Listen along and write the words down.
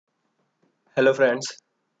Hello friends,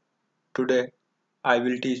 today I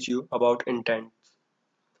will teach you about intent.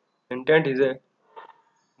 Intent is a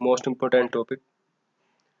most important topic.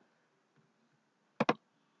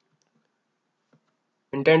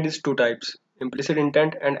 Intent is two types, implicit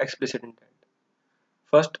intent and explicit intent.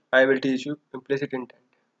 First, I will teach you implicit intent.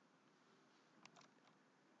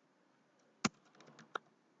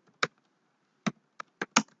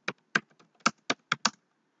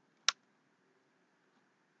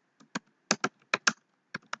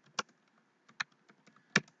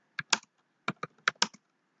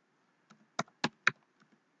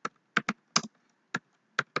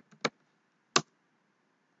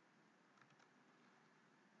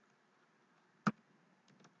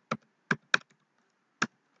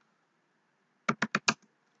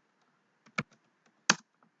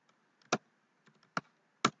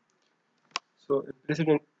 So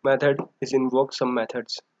method is invoke some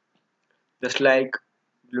methods just like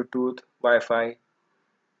Bluetooth, Wi-Fi,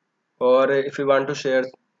 or if we want to share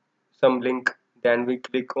some link, then we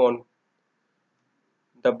click on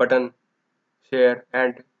the button share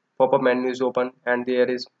and pop-up menu is open and there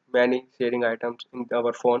is many sharing items in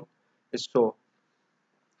our phone is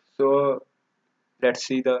so let's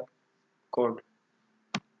see the code.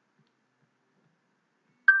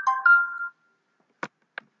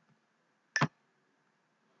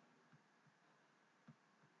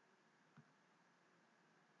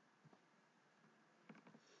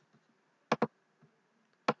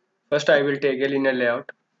 First I will take a linear layout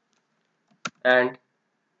and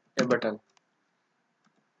a button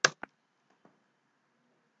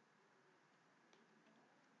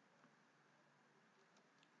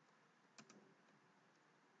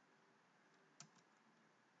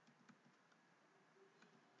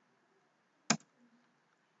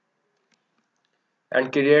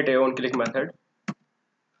and create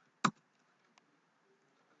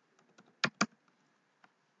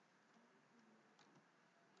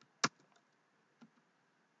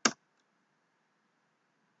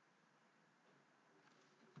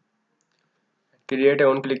a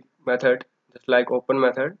on click method just like open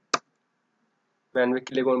method. When we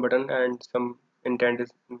click on button and some intent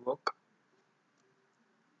is invoked,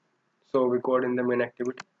 so we code in the main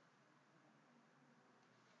activity.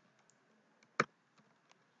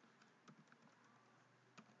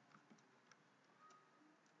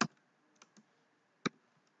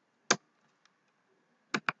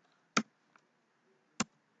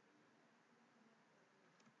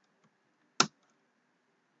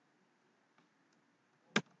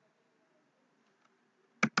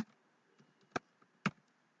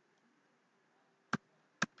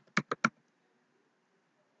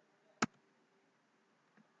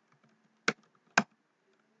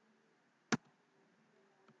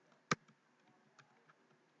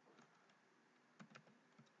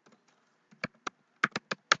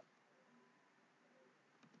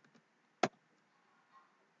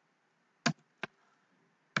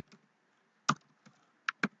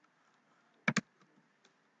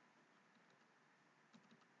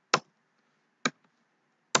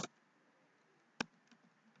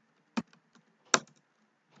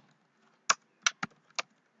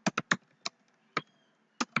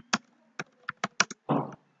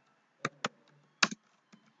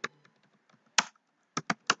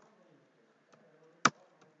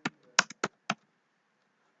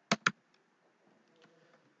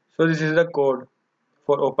 So this is the code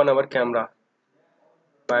for open our camera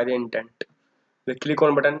by the intent. We click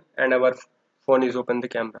on button and our phone is open the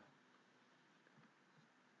camera.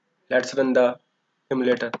 Let's run the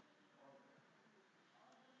emulator.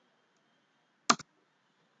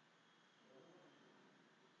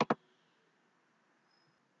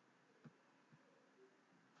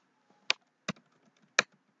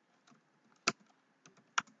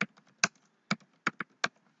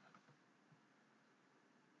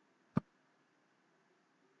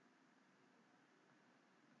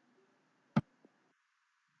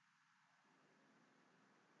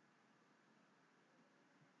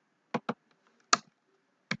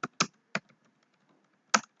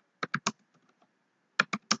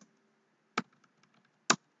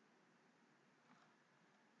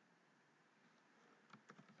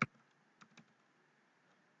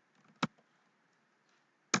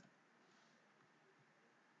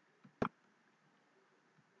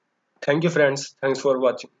 Thank you friends, thanks for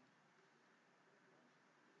watching.